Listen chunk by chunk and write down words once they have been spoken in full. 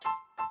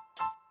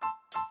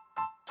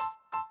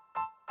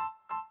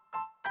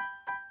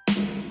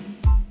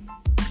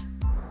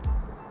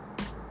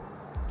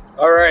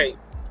All right,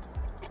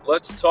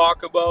 let's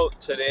talk about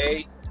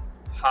today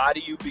how do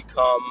you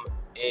become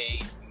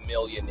a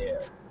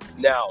millionaire?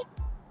 Now,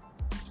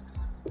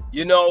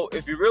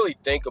 if you really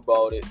think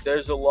about it,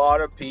 there's a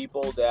lot of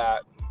people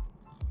that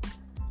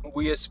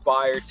we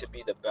aspire to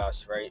be the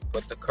best, right?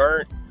 But the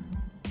current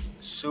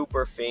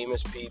super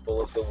famous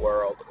people of the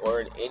world,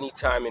 or in any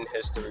time in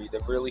history,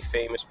 the really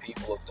famous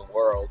people of the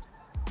world,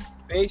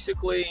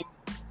 basically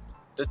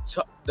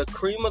the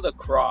cream of the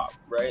crop,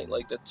 right?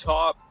 Like the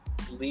top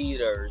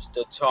leaders,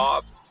 the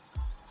top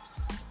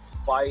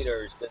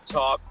fighters, the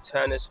top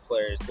tennis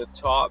players, the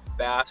top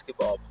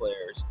basketball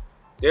players.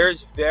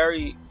 There's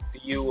very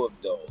few of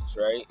those,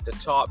 right? The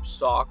top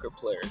soccer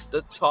players,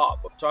 I'm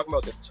talking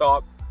about the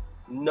top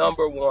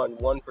number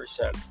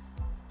 1%.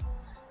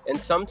 And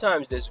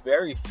sometimes there's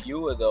very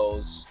few of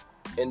those,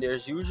 and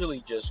there's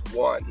usually just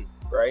one,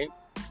 right?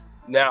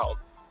 Now,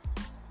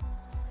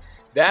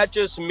 that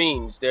just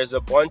means there's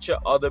a bunch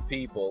of other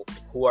people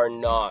who are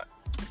not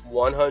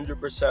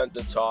 100%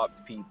 the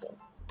top people.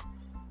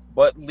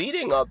 But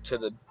leading up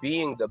to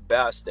being the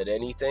best at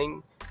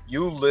anything,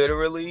 you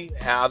literally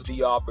have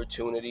the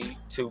opportunity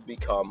to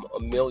become a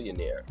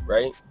millionaire,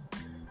 right?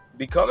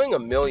 Becoming a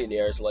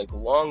millionaire is like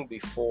long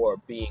before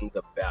being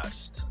the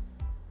best,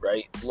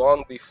 right?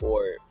 Long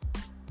before it.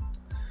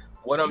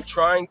 What I'm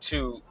trying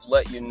to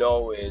let you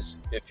know is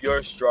if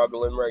you're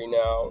struggling right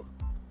now,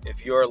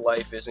 if your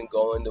life isn't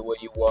going the way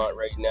you want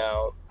right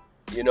now,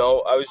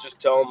 I was just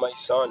telling my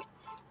son,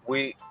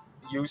 we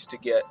used to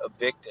get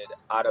evicted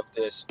out of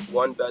this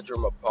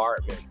one-bedroom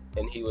apartment,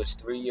 and he was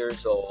 3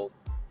 years old,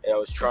 and I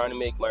was trying to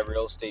make my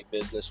real estate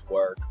business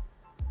work.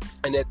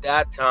 And at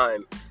that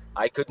time,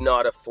 I could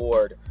not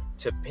afford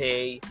to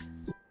pay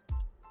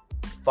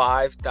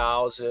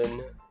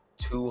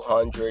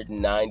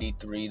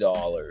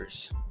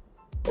 $5,293.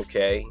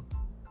 Okay?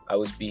 I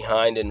was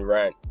behind in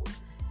rent.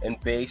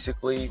 And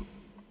basically,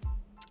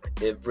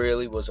 it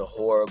really was a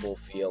horrible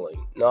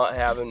feeling. Not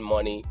having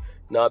money,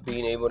 not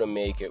being able to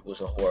make it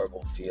was a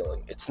horrible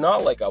feeling. It's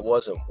not like I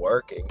wasn't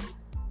working,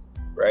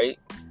 right?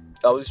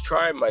 I was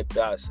trying my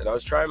best, and I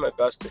was trying my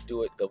best to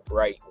do it the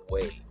right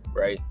way,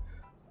 right?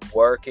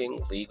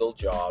 Working legal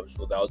jobs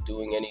without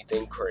doing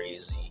anything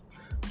crazy,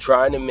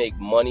 trying to make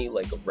money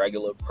like a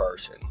regular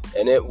person,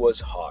 and it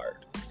was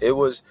hard. It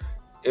was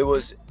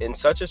in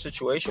such a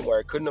situation where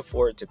I couldn't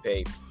afford to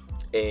pay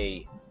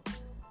a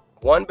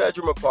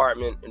one-bedroom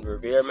apartment in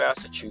Revere,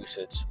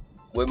 Massachusetts,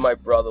 with my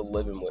brother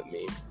living with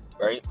me,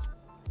 right?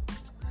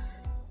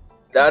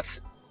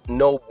 That's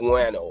no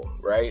bueno,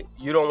 right?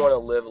 You don't want to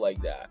live like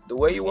that. The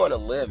way you want to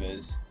live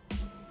is,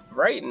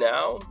 right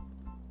now,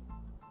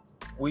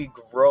 we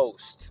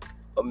grossed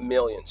 $1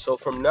 million. So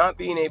from not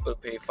being able to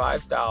pay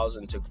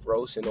 $5,000 to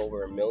grossing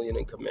over $1 million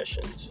in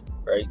commissions,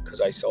 right? Because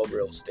I sell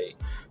real estate.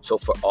 So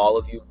for all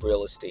of you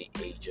real estate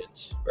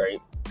agents, right?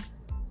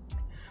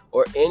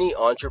 Or any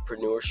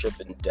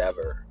entrepreneurship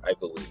endeavor, I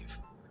believe.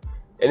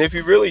 And if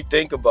you really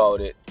think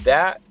about it,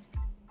 that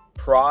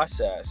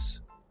process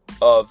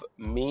of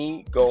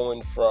me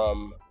going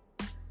from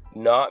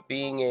not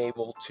being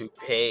able to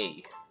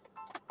pay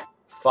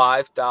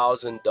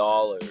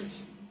 $5,000,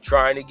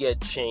 trying to get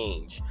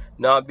change,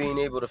 not being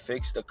able to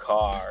fix the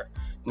car,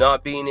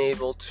 not being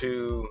able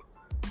to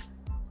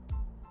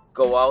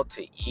go out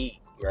to eat,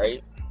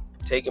 right?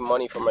 Taking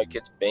money from my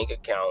kid's bank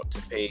account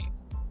to pay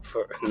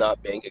for,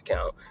 not bank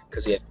account,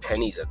 because he had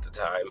pennies at the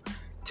time,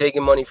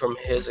 taking money from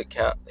his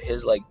account,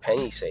 his like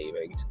penny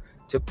savings,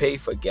 to pay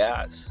for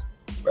gas,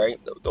 right?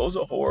 Those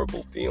are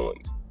horrible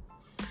feelings.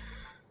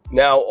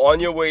 Now, on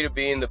your way to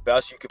being the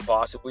best you could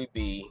possibly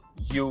be,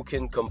 you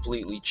can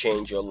completely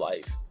change your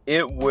life.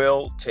 It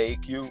will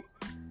take you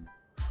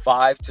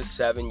 5 to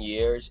 7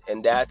 years,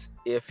 and that's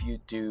if you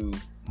do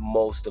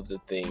most of the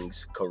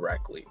things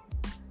correctly.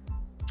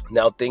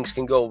 Now, things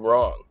can go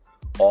wrong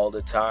all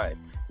the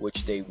time,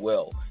 which they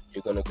will.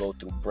 You're going to go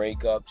through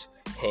breakups,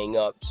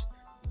 hang-ups,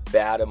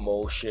 bad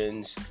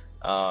emotions,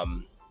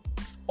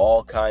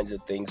 all kinds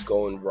of things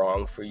going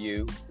wrong for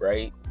you,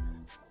 right?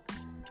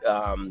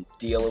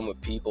 Dealing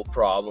with people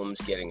problems,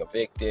 getting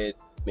evicted,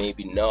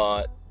 maybe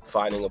not,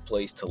 finding a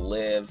place to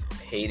live,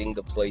 hating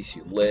the place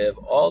you live,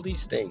 all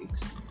these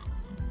things,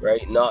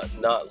 right? Not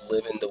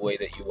living the way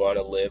that you want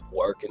to live,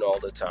 working all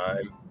the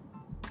time.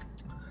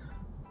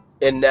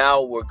 And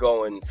now we're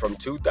going from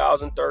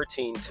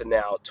 2013 to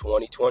now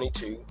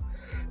 2022.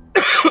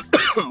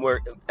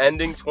 We're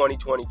ending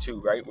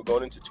 2022, right? We're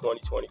going into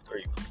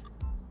 2023.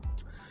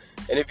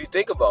 And if you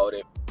think about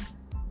it,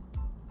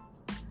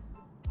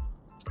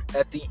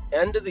 at the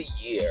end of the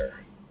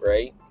year,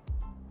 right?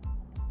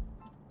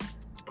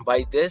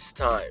 By this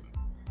time,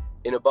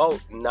 in about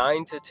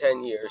 9 to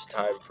 10 years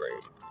time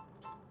frame,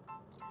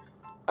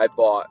 I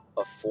bought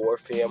a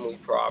 4-family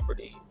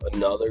property,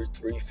 another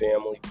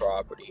 3-family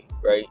property,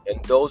 right?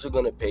 And those are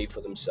going to pay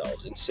for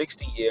themselves. In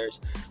 60 years,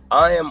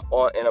 I am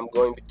on, and I'm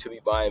going to be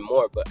buying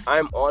more, but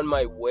I'm on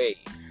my way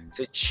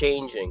to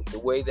changing the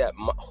way that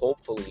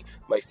hopefully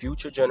my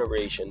future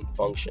generation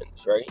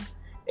functions, right?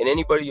 And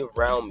anybody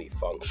around me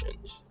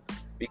functions,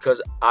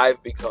 because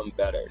I've become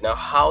better. Now,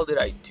 how did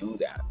I do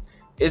that?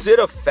 Is it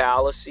a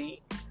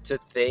fallacy to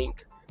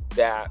think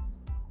that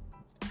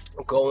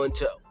going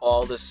to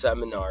all the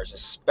seminars,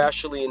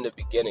 especially in the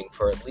beginning,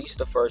 for at least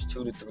the first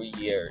 2 to 3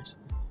 years,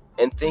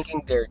 and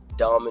thinking they're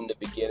dumb in the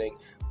beginning,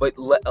 but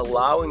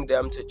allowing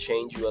them to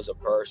change you as a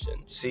person?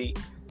 See,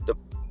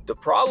 the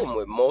problem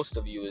with most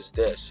of you is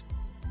this: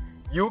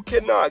 you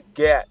cannot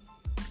get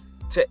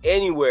to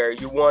anywhere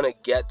you want to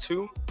get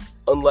to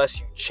unless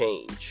you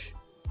change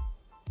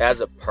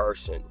as a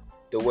person,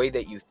 the way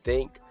that you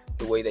think,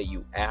 the way that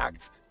you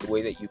act, the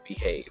way that you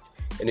behave.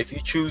 And if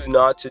you choose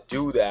not to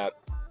do that,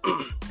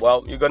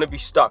 well, you're going to be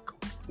stuck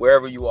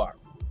wherever you are.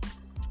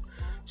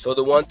 So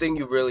the one thing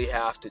you really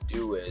have to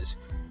do is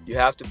you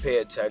have to pay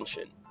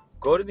attention.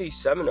 Go to these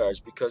seminars,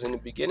 because in the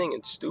beginning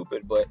it's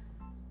stupid, but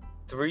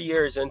 3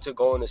 years into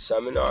going to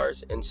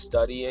seminars and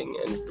studying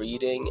and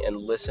reading and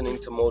listening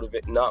to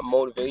not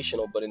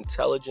motivational, but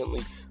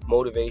intelligently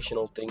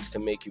motivational things to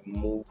make you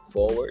move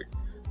forward,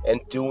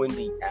 and doing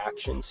the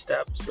action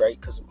steps, right?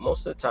 Because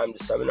most of the time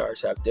the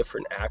seminars have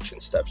different action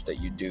steps that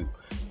you do,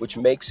 which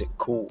makes it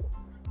cool,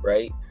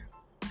 right?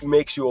 It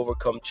makes you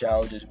overcome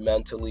challenges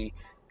mentally,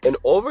 and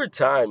over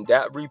time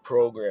that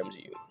reprograms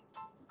you.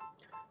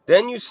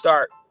 Then you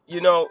start,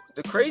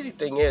 the crazy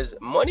thing is,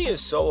 money is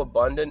so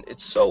abundant,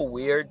 it's so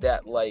weird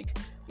that, like,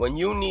 when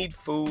you need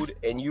food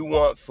and you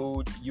want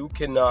food, you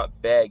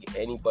cannot beg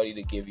anybody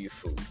to give you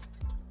food.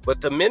 But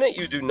the minute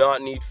you do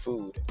not need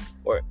food,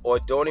 or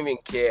don't even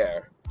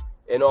care,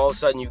 and all of a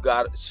sudden you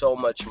got so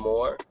much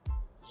more,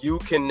 you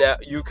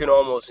can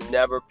almost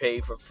never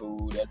pay for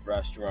food at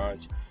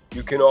restaurants.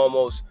 You can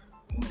almost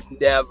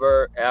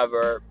never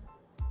ever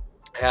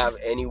have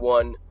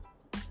anyone,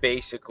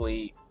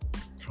 basically,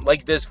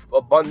 like, there's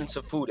abundance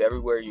of food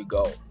everywhere you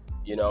go,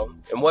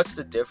 and what's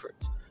the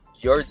difference?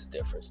 You're the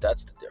difference.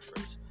 That's the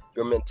difference.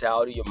 Your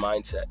mentality, your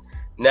mindset.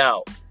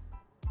 Now,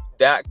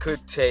 that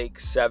could take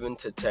 7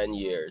 to 10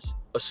 years,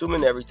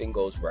 assuming everything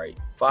goes right.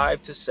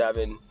 5 to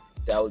 7,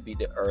 that would be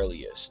the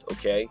earliest,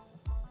 okay?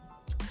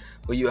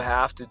 But you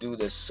have to do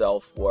this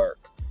self-work.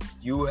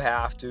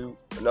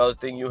 Another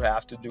thing you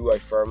have to do, I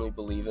firmly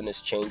believe in,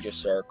 is change your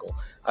circle.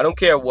 I don't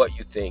care what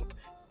you think.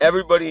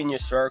 Everybody in your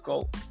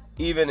circle,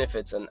 even if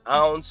it's an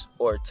ounce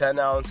or 10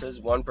 ounces,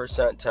 1%,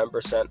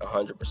 10%,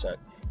 100%,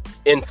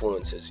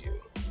 influences you.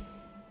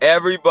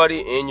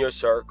 Everybody in your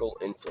circle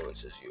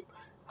influences you.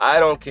 I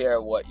don't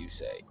care what you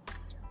say.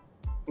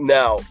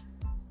 Now,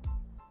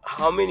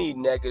 how many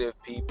negative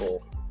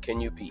people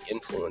can you be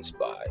influenced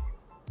by?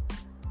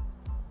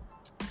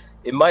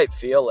 It might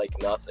feel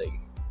like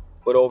nothing,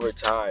 but over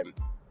time,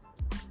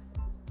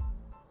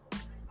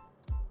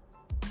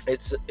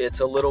 it's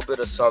a little bit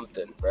of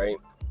something, right?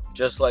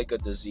 Just like a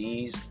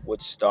disease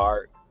would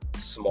start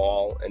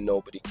small and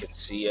nobody can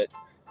see it.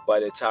 By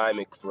the time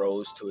it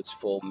grows to its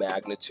full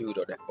magnitude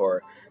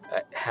or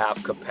at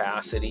half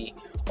capacity,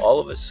 all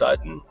of a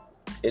sudden,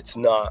 it's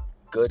not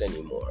good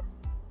anymore.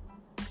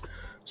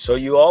 So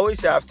you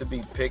always have to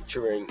be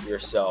picturing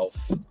yourself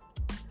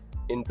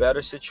in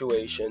better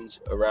situations,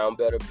 around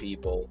better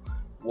people.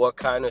 What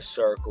kind of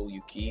circle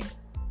you keep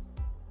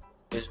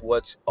is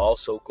what's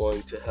also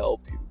going to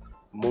help you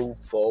move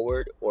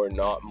forward or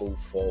not move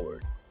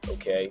forward,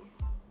 okay?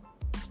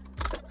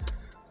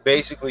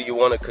 Basically, you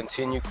want to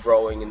continue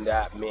growing in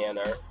that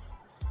manner,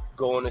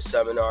 going to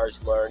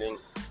seminars, learning.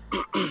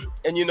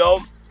 And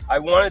I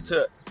wanted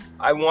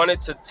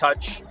to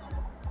touch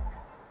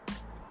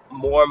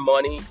more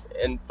money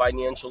and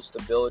financial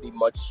stability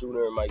much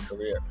sooner in my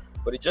career,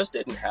 but it just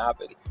didn't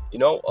happen.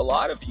 A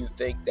lot of you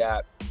think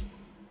that,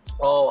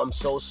 oh, I'm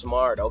so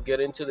smart, I'll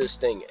get into this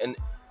thing and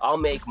I'll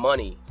make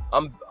money.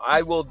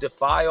 I will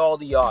defy all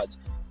the odds.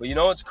 But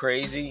what's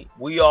crazy?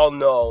 We all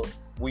know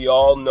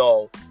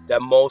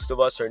that most of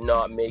us are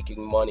not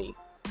making money.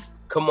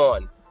 Come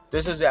on,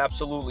 this is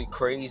absolutely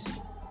crazy.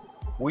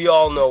 We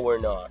all know we're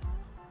not.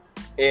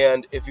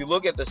 And if you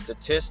look at the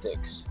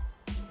statistics,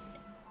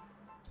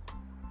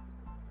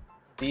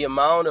 the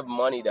amount of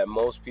money that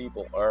most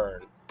people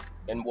earn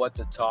and what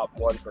the top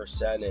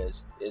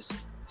 1% is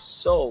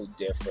so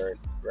different,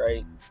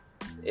 right?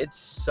 It's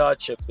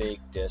such a big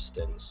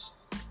distance.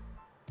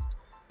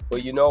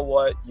 But you know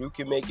what? You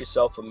can make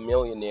yourself a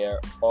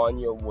millionaire on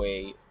your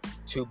way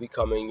to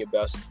becoming your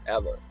best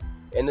ever.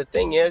 And the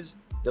thing is,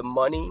 the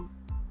money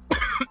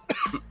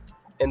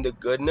and the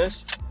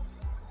goodness,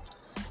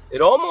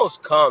 it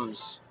almost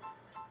comes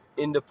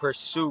in the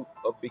pursuit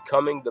of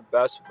becoming the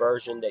best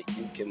version that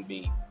you can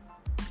be.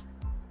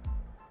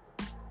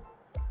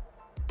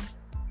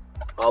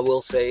 I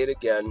will say it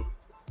again.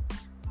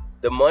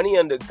 The money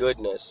and the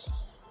goodness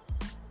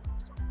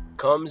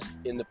comes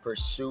in the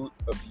pursuit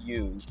of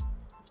you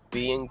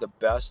being the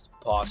best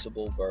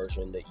possible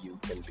version that you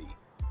can be.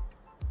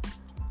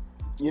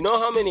 You know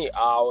how many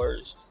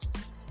hours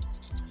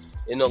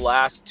in the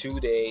last 2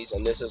 days,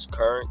 and this is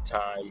current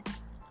time,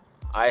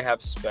 I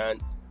have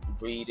spent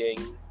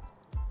reading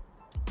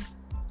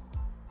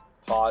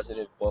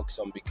positive books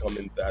on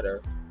becoming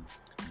better.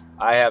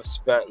 I have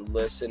spent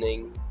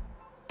listening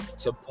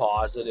to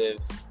positive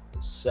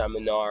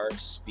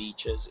seminars,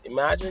 speeches.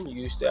 Imagine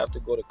you used to have to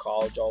go to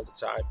college all the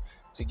time.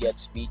 to get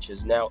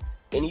speeches. Now,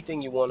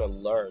 anything you want to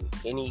learn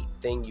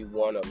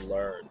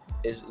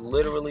is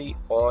literally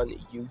on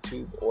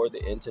YouTube or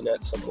the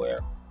internet somewhere.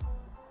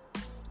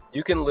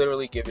 You can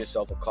literally give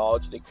yourself a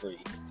college degree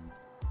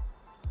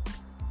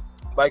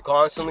by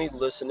constantly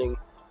listening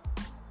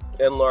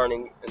and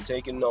learning and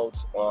taking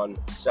notes on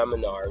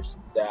seminars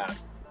that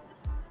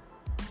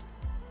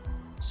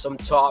some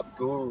top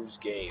gurus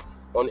gave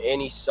on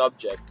any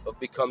subject of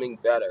becoming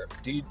better.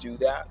 Do you do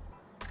that?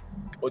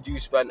 Or do you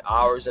spend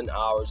hours and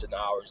hours and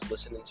hours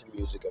listening to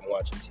music and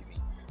watching TV?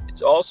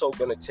 It's also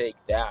going to take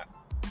that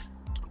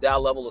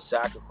level of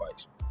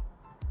sacrifice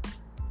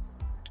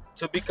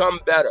to become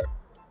better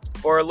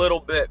for a little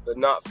bit, but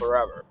not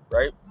forever,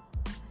 right?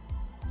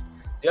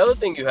 The other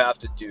thing you have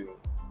to do,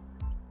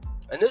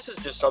 and this is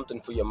just something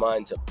for your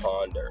mind to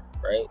ponder,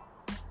 right?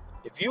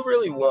 If you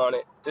really want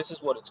it, this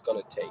is what it's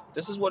going to take.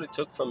 This is what it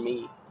took for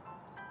me,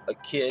 a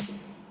kid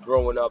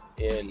growing up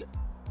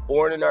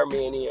born in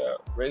Armenia,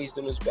 raised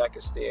in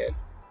Uzbekistan,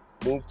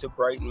 moved to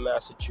Brighton,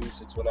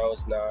 Massachusetts when I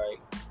was 9.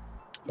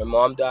 My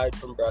mom died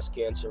from breast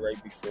cancer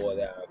right before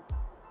that.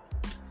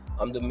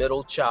 I'm the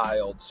middle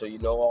child, so you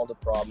know all the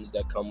problems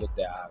that come with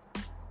that.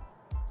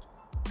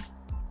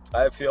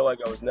 I feel like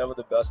I was never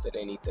the best at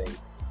anything,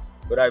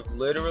 but I've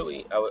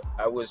literally,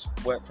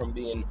 went from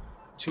being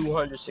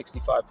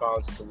 265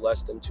 pounds to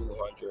less than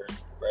 200,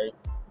 right?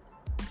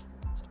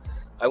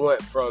 I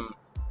went from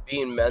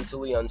being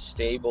mentally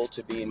unstable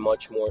to being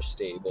much more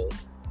stable.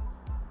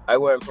 I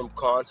went from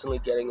constantly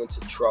getting into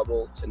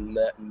trouble to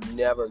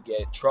never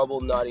get trouble,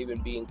 not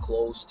even being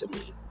close to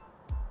me,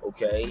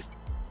 okay?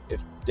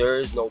 If there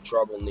is no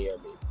trouble near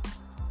me.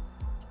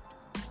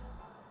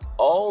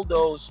 All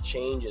those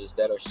changes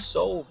that are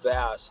so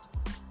vast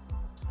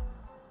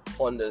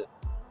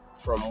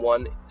from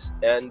one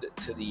end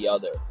to the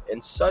other,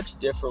 in such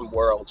different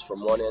worlds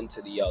from one end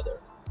to the other.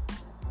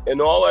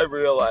 And all I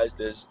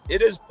realized is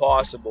it is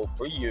possible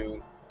for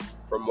you,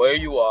 from where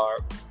you are,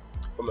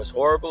 from as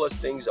horrible as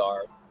things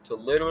are, to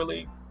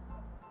literally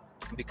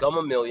become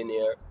a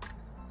millionaire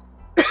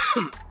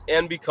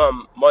and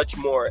become much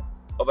more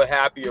of a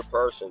happier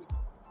person,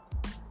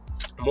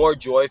 more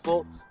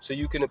joyful, so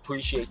you can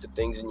appreciate the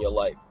things in your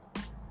life.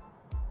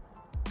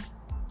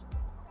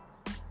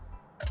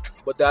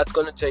 But that's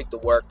going to take the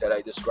work that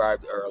I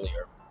described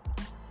earlier.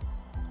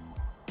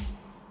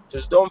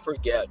 Just don't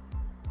forget,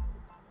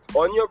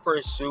 on your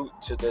pursuit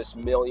to this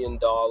 $1 million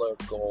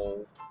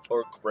goal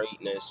or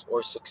greatness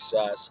or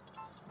success,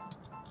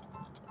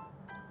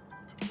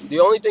 the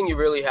only thing you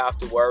really have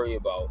to worry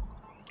about,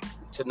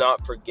 to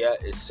not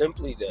forget, is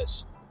simply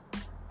this.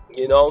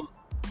 You know,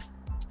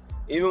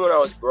 even when I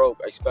was broke,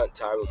 I spent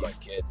time with my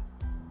kid.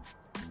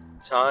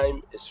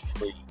 Time is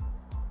free.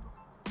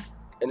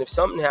 And if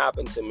something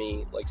happened to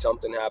me, like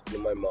something happened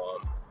to my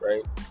mom,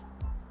 right?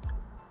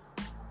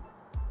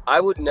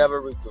 I would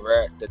never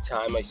regret the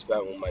time I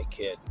spent with my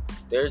kid.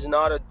 There's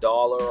not a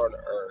dollar on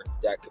earth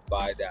that could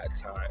buy that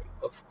time.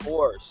 Of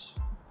course,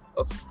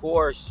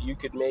 you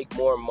could make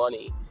more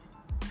money,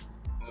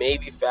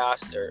 maybe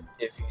faster,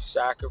 if you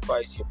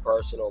sacrifice your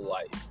personal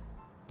life.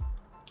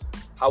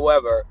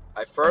 However,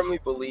 I firmly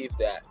believe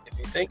that if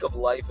you think of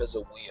life as a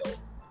wheel,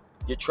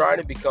 you're trying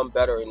to become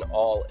better in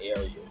all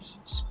areas: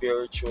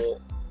 spiritual,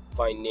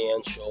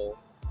 financial,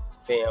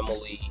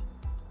 family,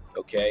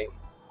 okay?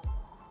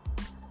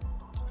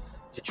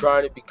 You're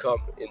trying to become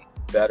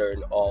better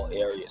in all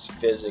areas: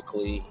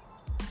 physically,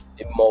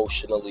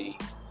 emotionally.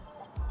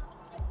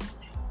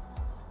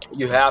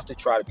 You have to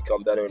try to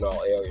become better in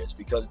all areas,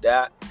 because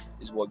that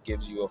is what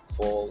gives you a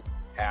full,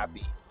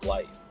 happy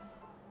life.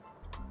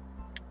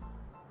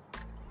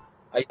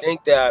 I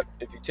think that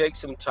if you take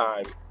some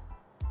time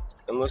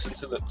and listen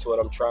to what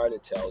I'm trying to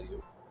tell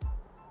you,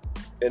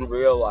 and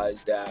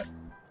realize that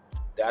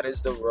that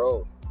is the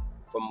road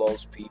for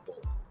most people.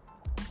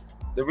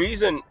 The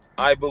reason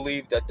I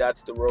believe that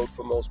that's the road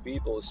for most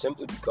people is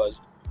simply because,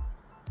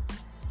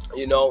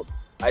 you know,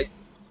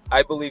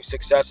 I believe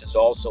success is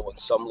also on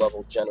some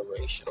level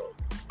generational.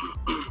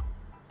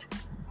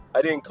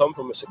 I didn't come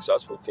from a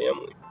successful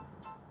family,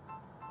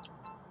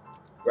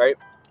 right?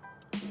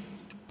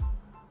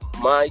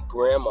 My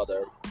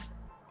grandmother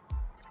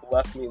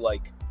left me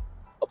like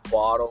a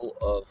bottle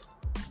of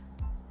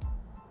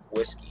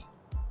whiskey,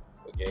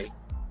 okay?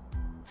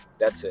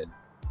 That's it.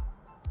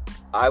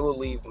 I will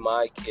leave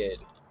my kid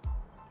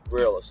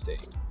real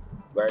estate,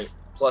 right?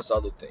 Plus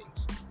other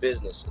things,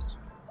 businesses.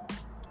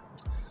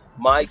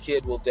 My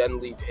kid will then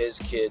leave his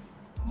kid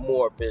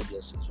more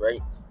businesses,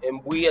 right?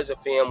 And we as a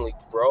family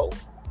grow.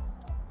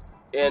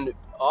 And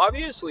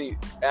obviously,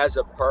 as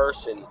a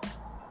person,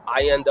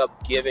 I end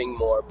up giving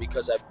more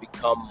because I've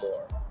become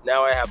more.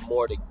 Now I have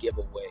more to give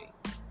away.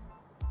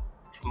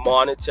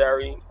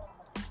 Monetary,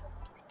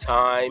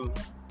 time,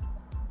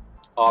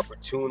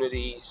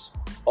 opportunities,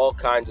 all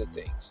kinds of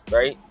things,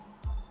 right?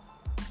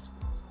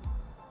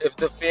 If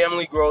the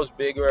family grows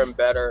bigger and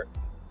better,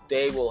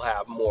 they will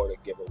have more to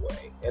give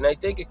away. And I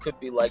think it could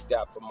be like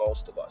that for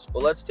most of us.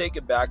 But let's take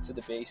it back to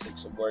the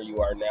basics of where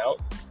you are now,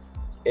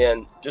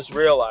 and just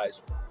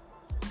realize,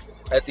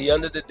 at the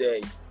end of the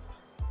day,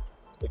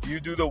 If you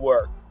do the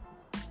work,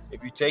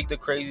 if you take the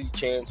crazy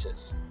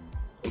chances,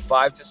 in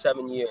 5 to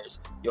 7 years,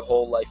 your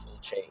whole life will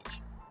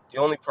change. The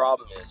only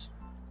problem is,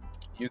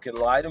 you can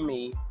lie to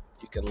me,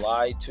 you can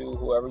lie to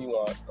whoever you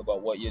want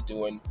about what you're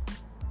doing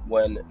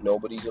when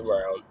nobody's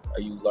around. Are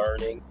you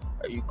learning?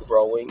 Are you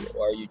growing?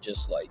 Or are you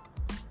just like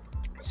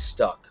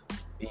stuck,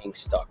 being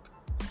stuck?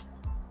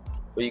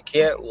 But you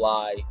can't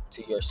lie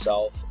to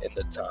yourself in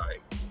the time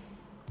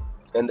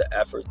and the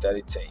effort that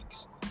it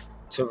takes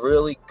to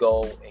really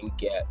go and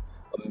get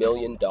 $1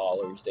 million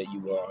that you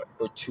want,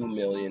 or 2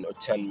 million, or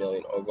 10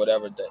 million, or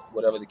whatever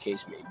the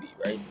case may be,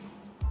 right?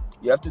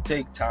 You have to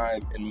take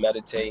time and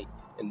meditate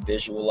and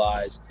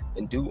visualize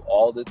and do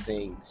all the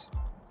things,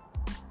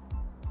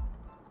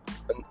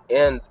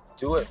 and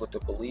do it with the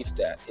belief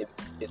that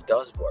it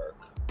does work.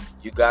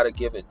 You got to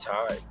give it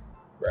time,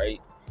 right?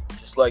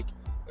 Just like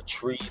a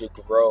tree to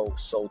grow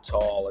so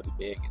tall and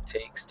big, it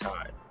takes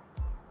time.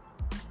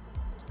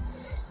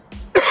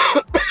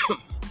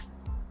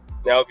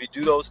 Now, if you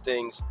do those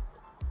things,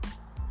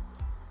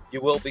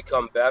 you will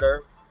become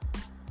better.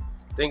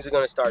 Things are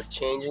going to start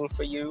changing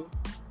for you.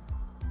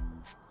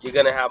 You're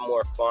going to have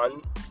more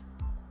fun.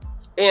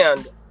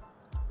 And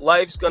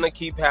life's going to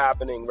keep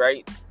happening,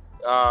 right?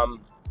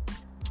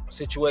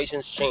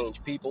 Situations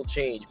change. People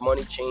change.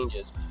 Money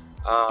changes.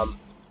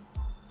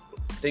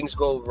 Things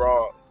go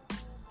wrong.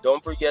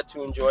 Don't forget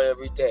to enjoy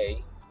every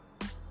day.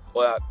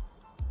 But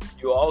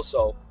you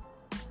also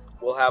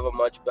will have a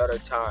much better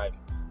time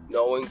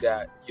knowing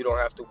that you don't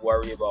have to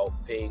worry about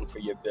paying for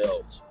your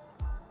bills.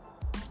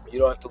 You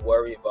don't have to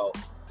worry about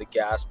the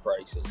gas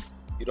prices.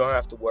 You don't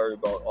have to worry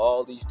about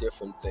all these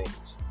different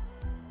things.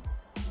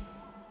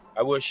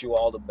 I wish you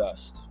all the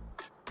best.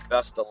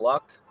 Best of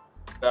luck,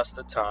 best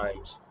of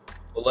times.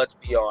 But let's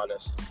be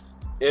honest,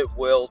 it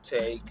will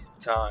take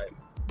time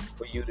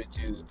for you to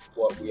do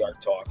what we are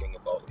talking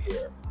about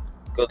here.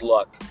 Good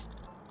luck.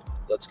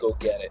 Let's go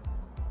get it.